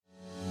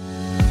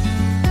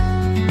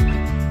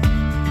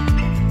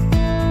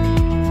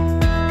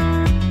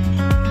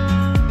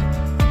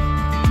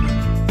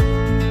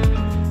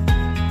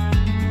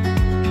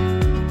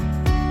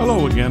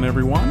again,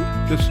 everyone.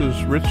 This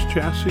is Rich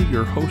Chassie,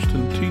 your host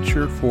and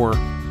teacher for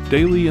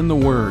Daily in the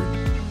Word.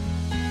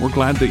 We're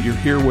glad that you're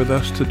here with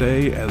us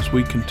today as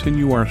we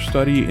continue our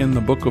study in the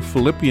book of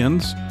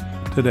Philippians.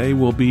 Today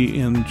we'll be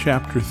in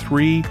chapter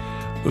 3,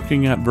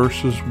 looking at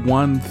verses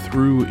 1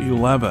 through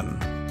 11.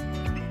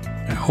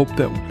 I hope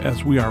that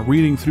as we are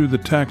reading through the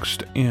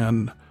text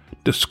and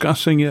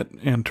discussing it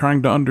and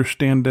trying to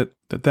understand it,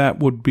 that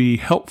would be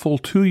helpful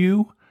to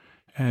you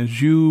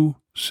as you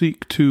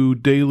seek to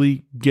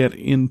daily get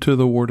into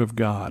the Word of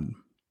God.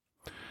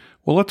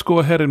 Well, let's go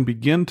ahead and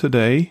begin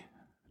today,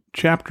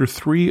 chapter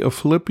 3 of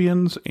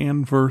Philippians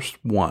and verse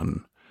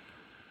 1.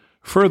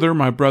 Further,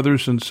 my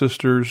brothers and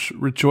sisters,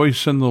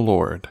 rejoice in the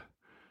Lord.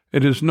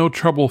 It is no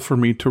trouble for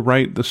me to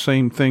write the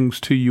same things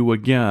to you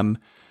again,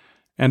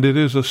 and it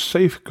is a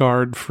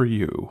safeguard for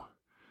you.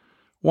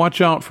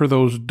 Watch out for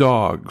those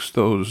dogs,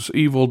 those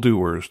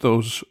evildoers,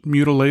 those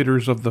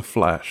mutilators of the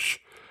flesh.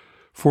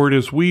 For it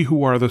is we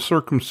who are the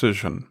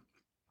circumcision,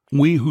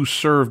 we who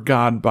serve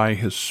God by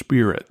His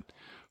Spirit,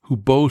 who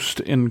boast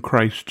in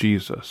Christ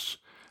Jesus,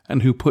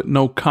 and who put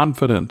no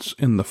confidence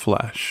in the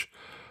flesh,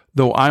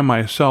 though I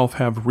myself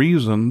have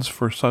reasons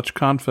for such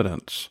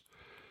confidence.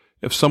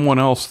 If someone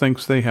else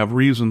thinks they have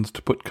reasons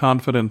to put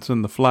confidence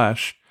in the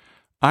flesh,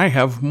 I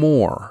have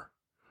more.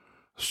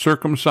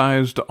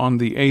 Circumcised on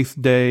the 8th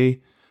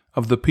day,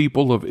 of the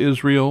people of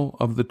Israel,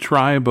 of the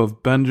tribe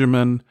of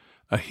Benjamin,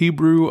 a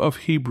Hebrew of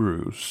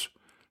Hebrews,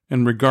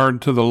 in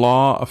regard to the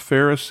law, a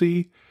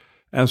Pharisee,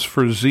 as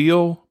for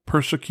zeal,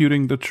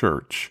 persecuting the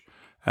church,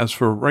 as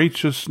for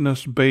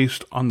righteousness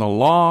based on the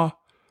law,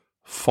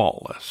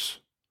 faultless.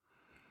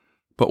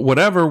 But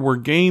whatever were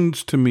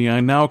gains to me,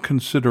 I now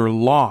consider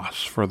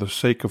loss for the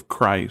sake of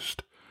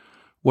Christ.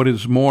 What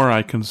is more,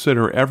 I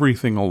consider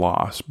everything a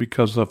loss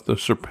because of the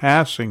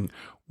surpassing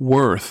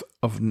worth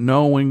of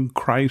knowing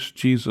Christ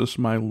Jesus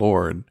my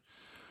Lord,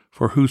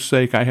 for whose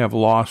sake I have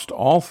lost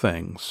all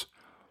things.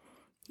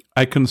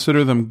 I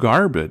consider them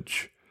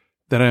garbage,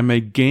 that I may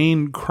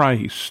gain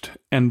Christ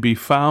and be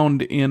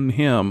found in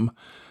Him,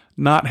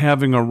 not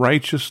having a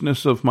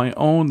righteousness of my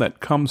own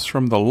that comes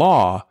from the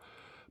law,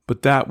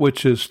 but that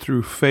which is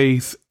through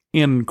faith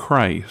in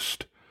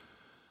Christ,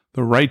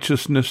 the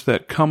righteousness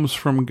that comes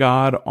from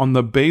God on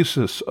the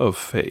basis of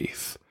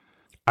faith.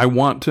 I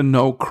want to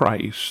know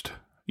Christ,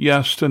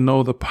 yes, to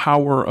know the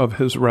power of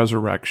His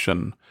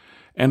resurrection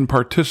and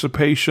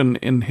participation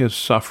in His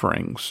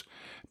sufferings,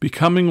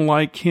 becoming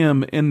like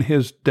Him in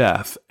His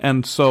death,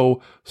 and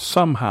so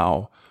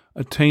somehow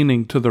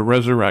attaining to the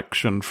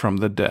resurrection from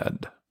the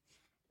dead.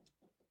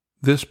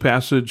 This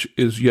passage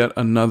is yet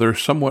another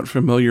somewhat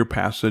familiar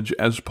passage,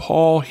 as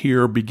Paul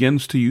here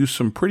begins to use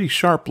some pretty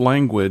sharp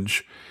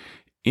language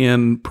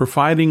in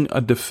providing a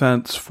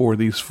defense for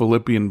these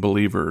Philippian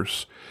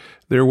believers.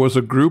 There was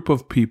a group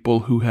of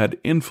people who had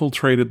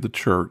infiltrated the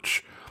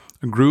church,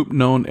 a group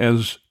known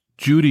as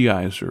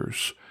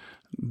Judaizers.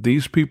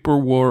 These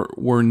people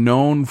were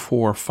known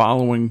for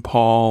following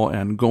Paul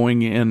and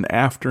going in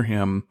after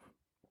him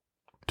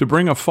to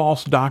bring a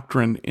false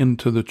doctrine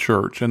into the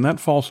church. And that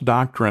false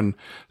doctrine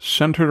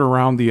centered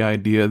around the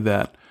idea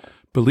that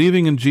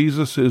believing in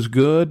Jesus is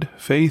good,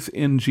 faith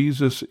in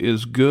Jesus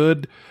is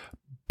good,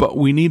 but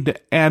we need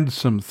to add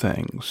some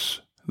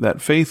things.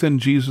 That faith in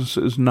Jesus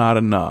is not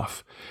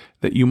enough,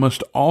 that you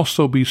must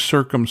also be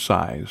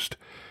circumcised.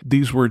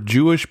 These were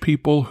Jewish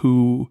people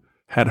who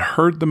had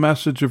heard the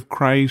message of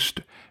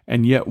Christ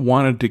and yet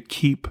wanted to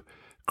keep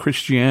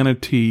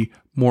Christianity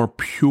more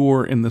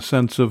pure in the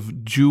sense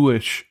of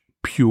Jewish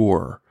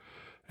pure.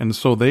 And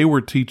so they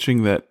were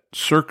teaching that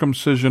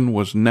circumcision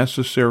was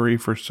necessary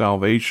for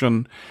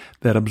salvation,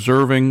 that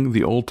observing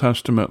the Old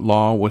Testament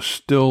law was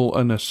still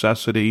a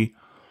necessity.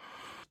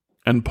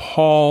 And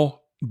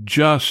Paul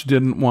just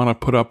didn't want to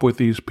put up with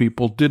these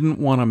people, didn't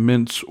want to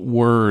mince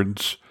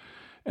words.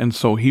 And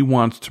so he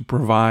wants to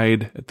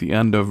provide, at the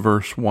end of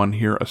verse 1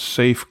 here, a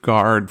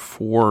safeguard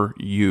for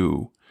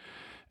you.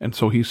 And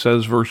so he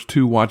says, verse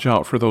 2, watch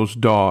out for those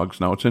dogs.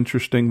 Now it's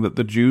interesting that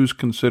the Jews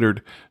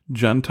considered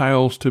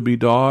Gentiles to be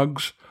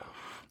dogs.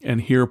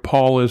 And here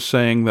Paul is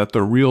saying that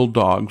the real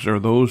dogs are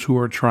those who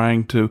are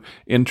trying to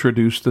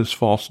introduce this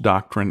false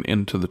doctrine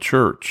into the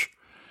church.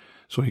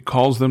 So he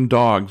calls them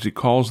dogs. He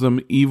calls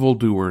them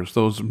evildoers,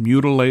 those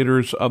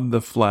mutilators of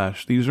the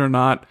flesh. These are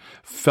not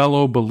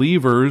fellow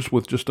believers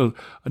with just a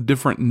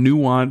different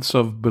nuance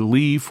of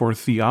belief or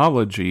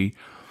theology.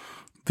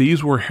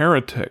 These were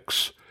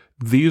heretics.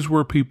 These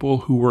were people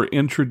who were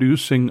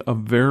introducing a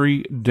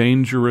very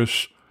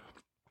dangerous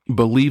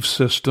belief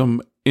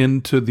system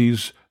into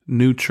these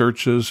new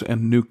churches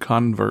and new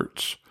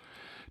converts,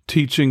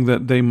 teaching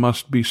that they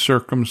must be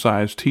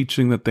circumcised,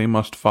 teaching that they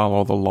must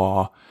follow the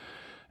law.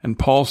 And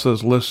Paul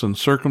says, listen,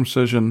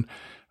 circumcision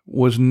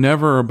was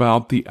never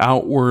about the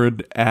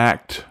outward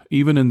act.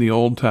 Even in the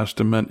Old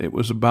Testament, it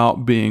was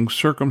about being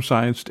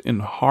circumcised in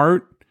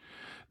heart.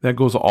 That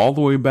goes all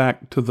the way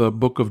back to the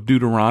book of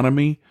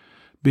Deuteronomy,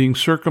 being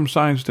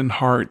circumcised in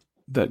heart,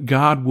 that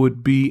God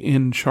would be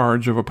in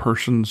charge of a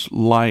person's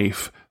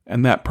life,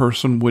 and that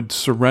person would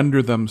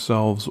surrender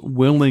themselves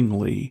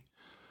willingly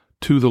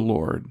to the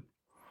Lord.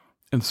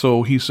 And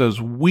so he says,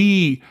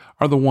 we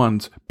are the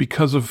ones,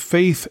 because of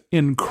faith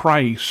in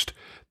Christ,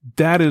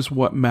 that is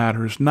what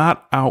matters,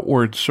 not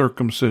outward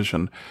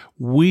circumcision.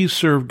 We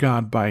serve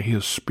God by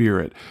his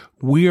Spirit.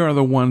 We are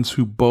the ones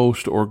who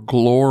boast or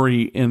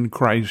glory in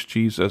Christ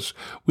Jesus.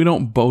 We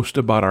don't boast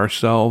about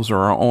ourselves or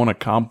our own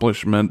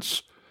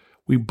accomplishments.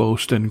 We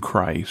boast in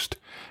Christ,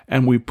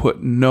 and we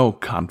put no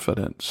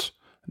confidence,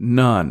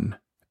 none,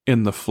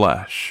 in the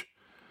flesh.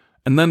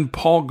 And then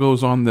Paul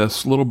goes on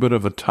this little bit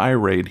of a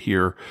tirade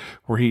here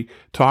where he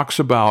talks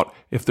about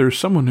if there's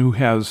someone who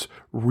has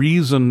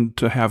reason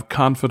to have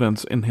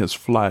confidence in his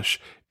flesh,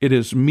 it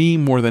is me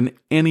more than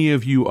any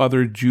of you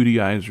other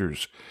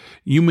Judaizers.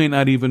 You may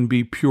not even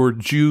be pure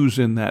Jews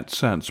in that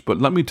sense, but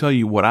let me tell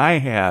you what I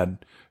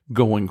had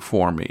going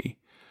for me.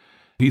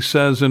 He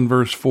says in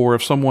verse 4,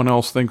 if someone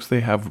else thinks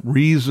they have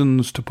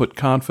reasons to put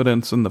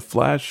confidence in the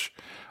flesh,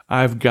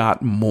 I've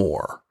got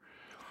more.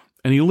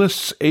 And he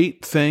lists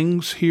 8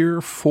 things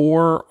here.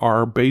 4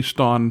 are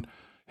based on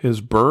his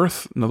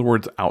birth, in other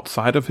words,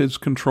 outside of his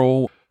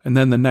control. And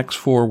then the next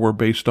 4 were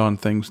based on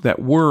things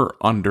that were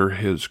under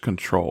his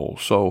control.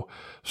 So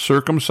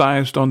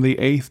circumcised on the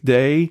 8th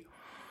day,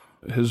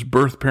 his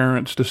birth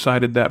parents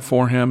decided that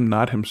for him,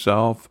 not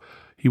himself.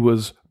 He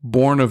was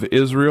born of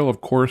Israel, of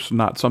course,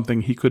 not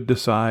something he could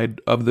decide,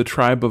 of the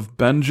tribe of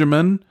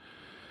Benjamin,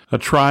 a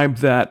tribe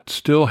that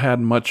still had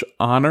much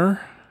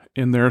honor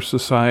in their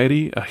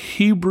society, a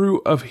Hebrew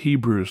of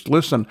Hebrews.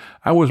 Listen,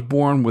 I was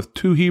born with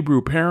 2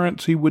 Hebrew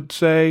parents, he would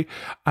say.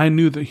 I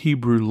knew the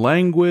Hebrew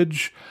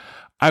language.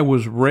 I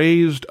was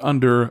raised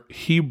under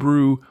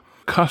Hebrew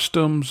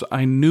customs.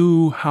 I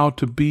knew how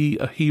to be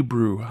a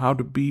Hebrew, how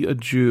to be a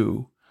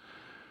Jew.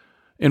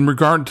 In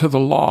regard to the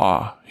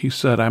law, he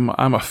said, I'm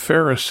a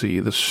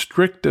Pharisee, the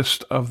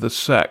strictest of the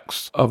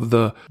sects of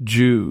the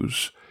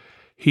Jews.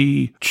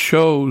 He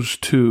chose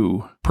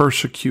to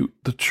persecute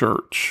the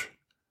church.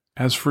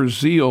 As for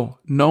zeal,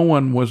 no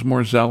one was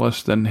more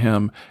zealous than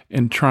him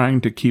in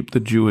trying to keep the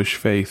Jewish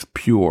faith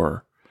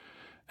pure.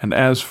 And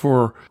as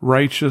for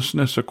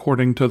righteousness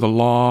according to the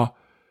law,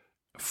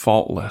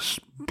 faultless,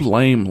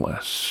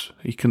 blameless,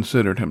 he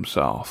considered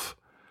himself.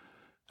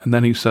 And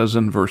then he says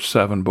in verse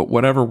 7, but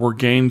whatever were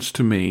gains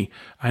to me,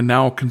 I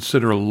now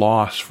consider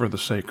loss for the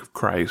sake of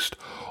Christ.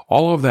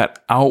 All of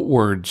that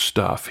outward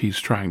stuff, he's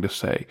trying to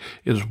say,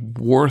 is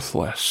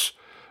worthless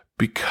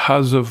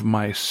because of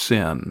my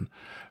sin,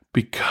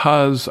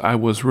 because I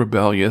was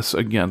rebellious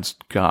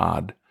against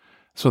God.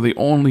 So the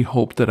only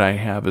hope that I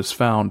have is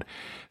found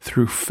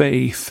through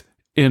faith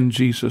in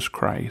Jesus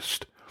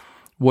Christ.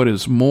 What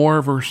is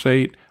more, verse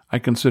 8, I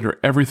consider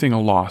everything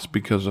a loss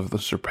because of the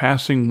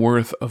surpassing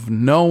worth of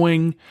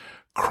knowing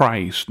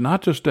Christ,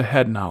 not just a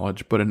head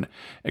knowledge, but an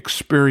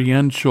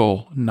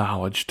experiential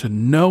knowledge, to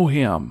know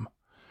him,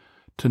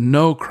 to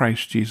know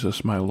Christ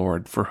Jesus my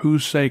Lord, for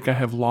whose sake I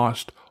have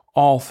lost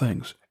all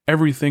things.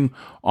 Everything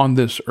on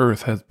this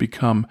earth has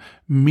become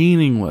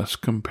meaningless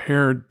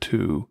compared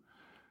to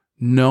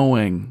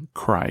knowing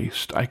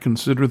Christ. I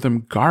consider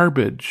them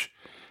garbage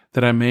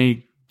that I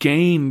may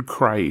gain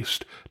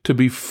Christ, to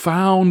be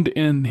found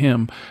in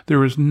him.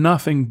 There is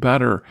nothing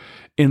better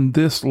in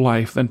this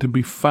life than to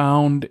be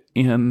found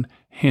in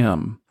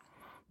him.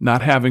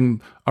 Not having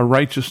a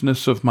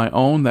righteousness of my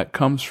own that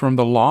comes from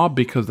the law,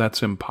 because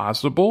that's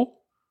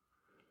impossible,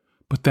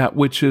 but that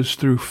which is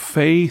through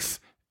faith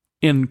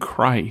in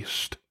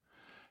Christ.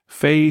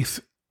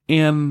 Faith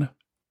in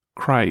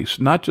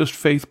Christ, not just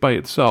faith by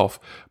itself,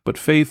 but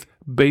faith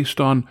based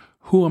on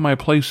who am I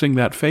placing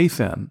that faith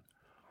in?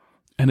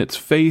 And it's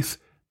faith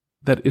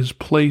that is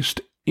placed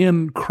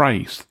in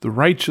Christ, the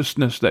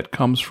righteousness that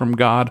comes from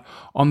God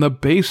on the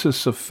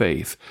basis of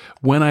faith.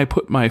 When I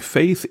put my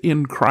faith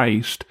in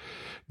Christ,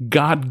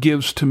 God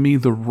gives to me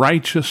the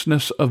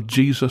righteousness of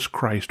Jesus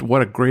Christ.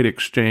 What a great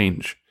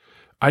exchange.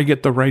 I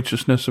get the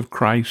righteousness of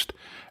Christ,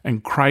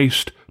 and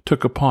Christ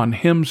took upon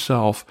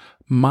himself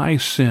my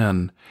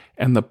sin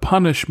and the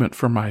punishment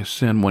for my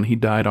sin when he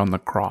died on the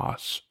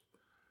cross,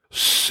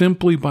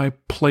 simply by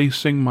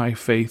placing my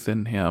faith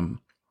in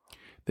him.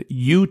 That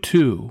you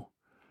too,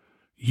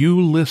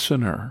 you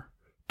listener,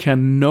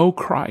 can know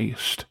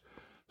Christ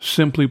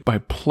simply by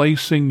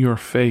placing your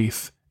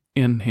faith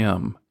in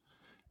him.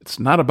 It's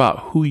not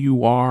about who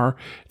you are.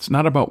 It's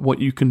not about what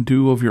you can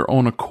do of your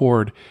own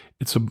accord.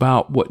 It's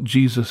about what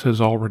Jesus has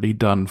already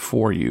done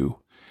for you.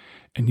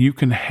 And you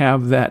can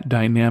have that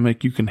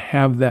dynamic, you can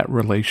have that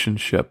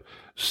relationship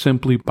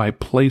simply by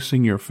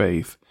placing your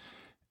faith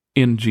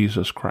in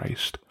Jesus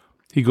Christ.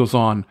 He goes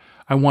on,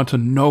 I want to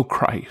know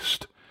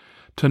Christ,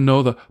 to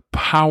know the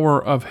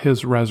power of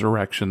his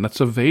resurrection that's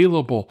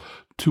available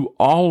to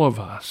all of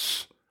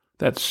us.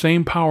 That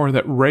same power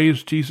that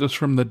raised Jesus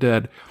from the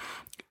dead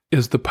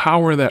is the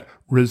power that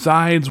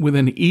resides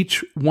within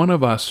each one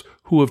of us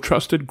who have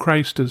trusted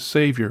Christ as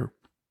Savior.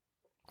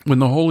 When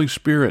the Holy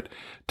Spirit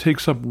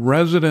takes up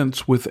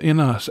residence within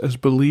us as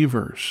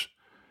believers.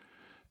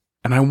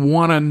 And I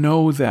want to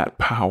know that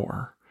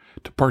power,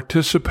 to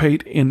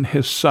participate in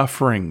his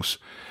sufferings.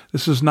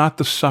 This is not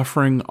the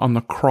suffering on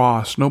the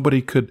cross.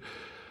 Nobody could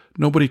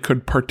Nobody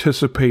could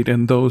participate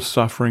in those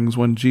sufferings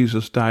when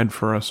Jesus died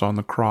for us on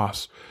the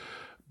cross.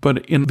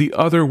 But in the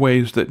other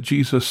ways that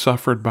Jesus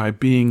suffered by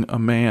being a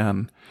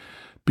man,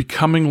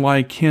 becoming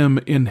like him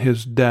in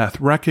his death,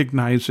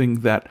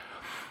 recognizing that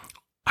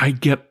I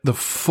get the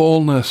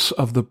fullness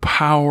of the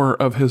power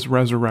of his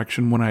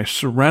resurrection when I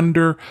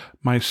surrender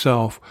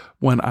myself,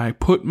 when I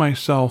put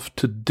myself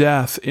to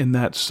death in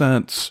that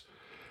sense,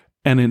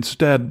 and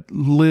instead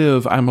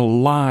live, I'm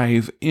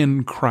alive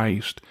in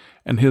Christ,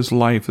 and his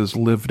life is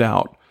lived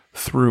out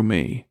through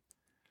me.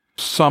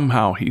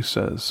 Somehow, he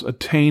says,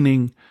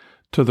 attaining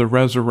to the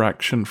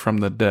resurrection from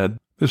the dead.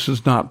 This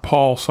is not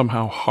Paul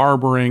somehow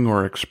harboring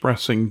or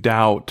expressing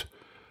doubt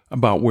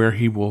about where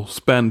he will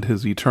spend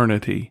his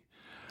eternity.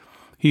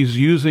 He's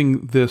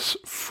using this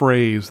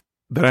phrase,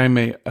 that I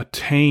may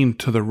attain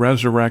to the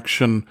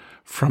resurrection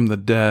from the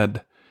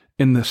dead,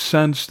 in the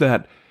sense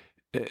that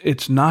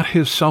it's not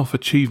his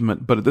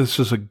self-achievement, but this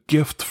is a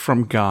gift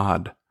from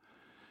God.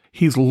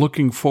 He's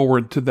looking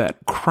forward to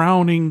that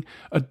crowning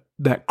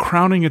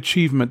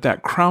achievement,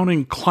 that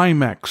crowning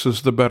climax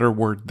is the better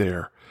word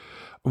there,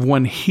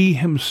 when he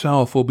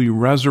himself will be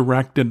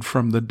resurrected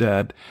from the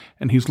dead,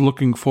 and he's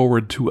looking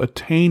forward to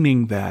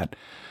attaining that,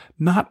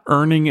 not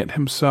earning it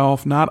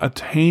himself, not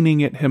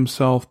attaining it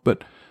himself,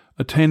 but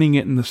attaining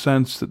it in the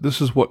sense that this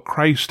is what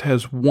Christ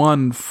has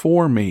won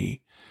for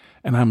me,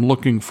 and I'm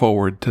looking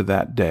forward to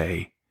that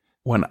day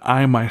when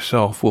I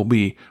myself will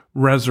be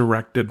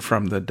resurrected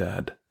from the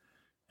dead.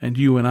 And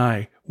you and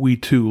I, we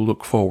too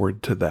look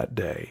forward to that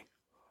day.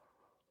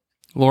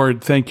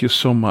 Lord, thank you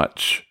so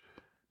much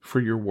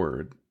for your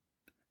word.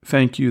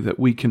 Thank you that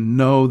we can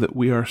know that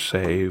we are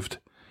saved,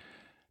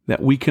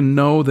 that we can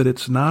know that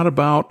it's not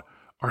about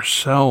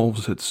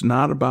ourselves, it's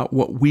not about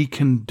what we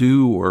can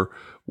do or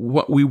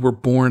what we were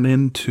born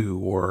into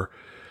or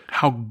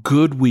how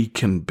good we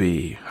can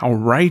be, how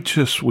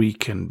righteous we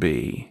can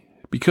be,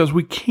 because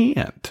we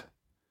can't.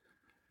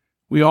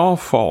 We all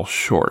fall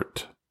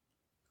short.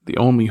 The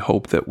only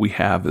hope that we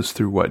have is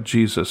through what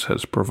Jesus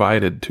has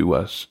provided to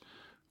us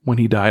when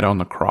he died on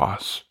the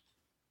cross.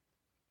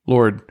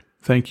 Lord,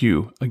 thank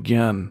you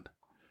again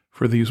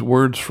for these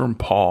words from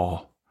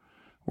Paul,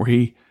 where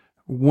he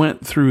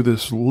went through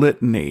this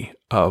litany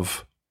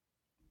of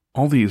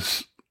all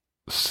these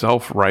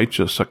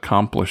self-righteous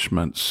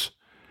accomplishments.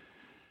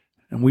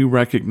 And we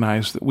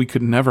recognize that we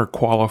could never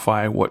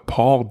qualify what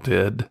Paul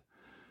did,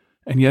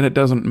 and yet it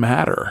doesn't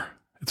matter.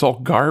 It's all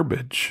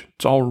garbage.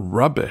 It's all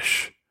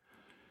rubbish.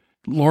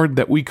 Lord,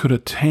 that we could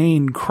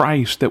attain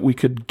Christ, that we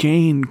could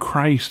gain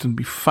Christ and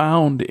be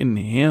found in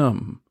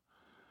him.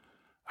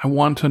 I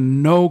want to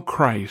know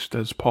Christ,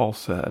 as Paul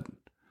said,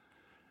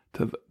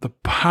 to the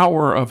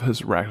power of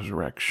his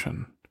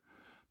resurrection,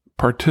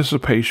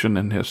 participation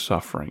in his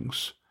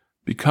sufferings,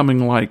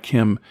 becoming like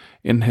him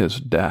in his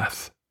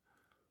death.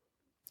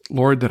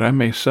 Lord, that I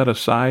may set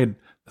aside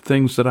the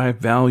things that I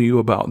value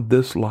about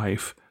this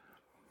life.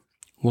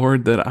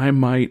 Lord, that I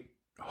might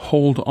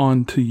hold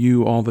on to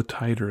you all the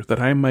tighter,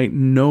 that I might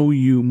know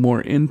you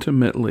more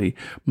intimately,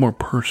 more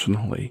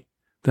personally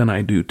than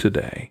I do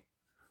today.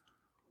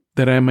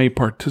 That I may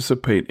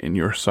participate in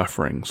your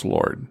sufferings,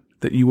 Lord,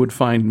 that you would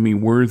find me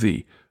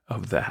worthy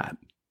of that.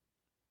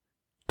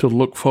 To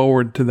look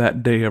forward to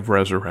that day of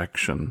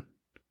resurrection,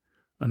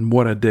 and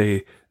what a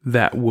day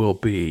that will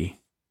be.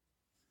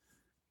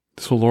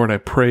 So, Lord, I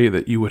pray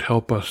that you would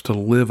help us to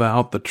live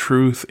out the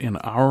truth in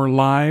our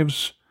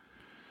lives,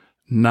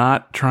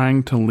 not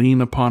trying to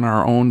lean upon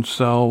our own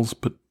selves,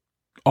 but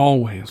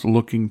always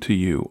looking to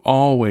you,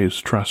 always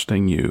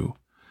trusting you.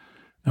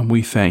 And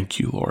we thank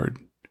you, Lord,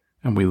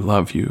 and we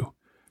love you.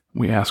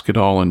 We ask it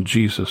all in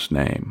Jesus'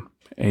 name.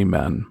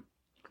 Amen.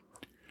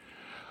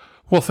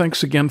 Well,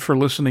 thanks again for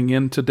listening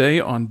in today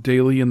on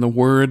Daily in the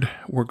Word.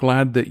 We're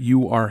glad that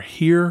you are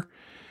here.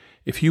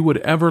 If you would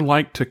ever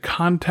like to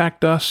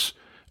contact us,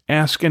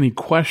 ask any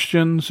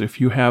questions,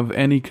 if you have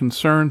any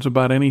concerns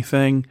about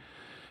anything,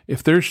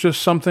 if there's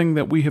just something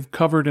that we have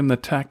covered in the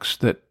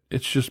text that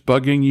it's just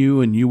bugging you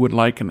and you would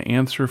like an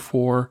answer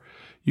for,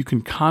 you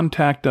can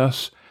contact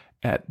us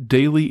at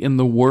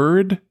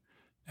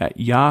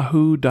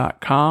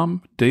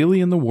dailyintheword@yahoo.com,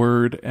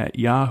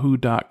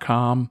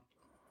 dailyintheword@yahoo.com.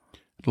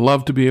 I'd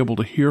love to be able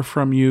to hear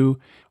from you.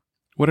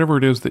 Whatever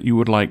it is that you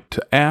would like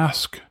to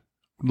ask,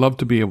 I'd love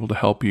to be able to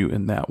help you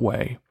in that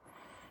way.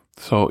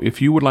 So if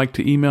you would like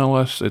to email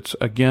us, it's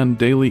again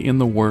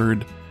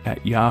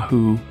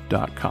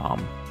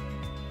dailyintheword@yahoo.com.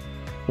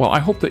 Well, I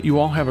hope that you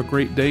all have a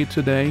great day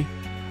today.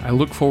 I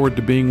look forward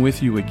to being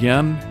with you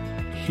again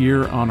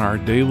here on our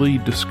daily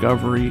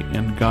discovery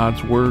in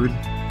God's Word.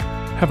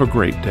 Have a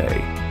great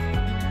day.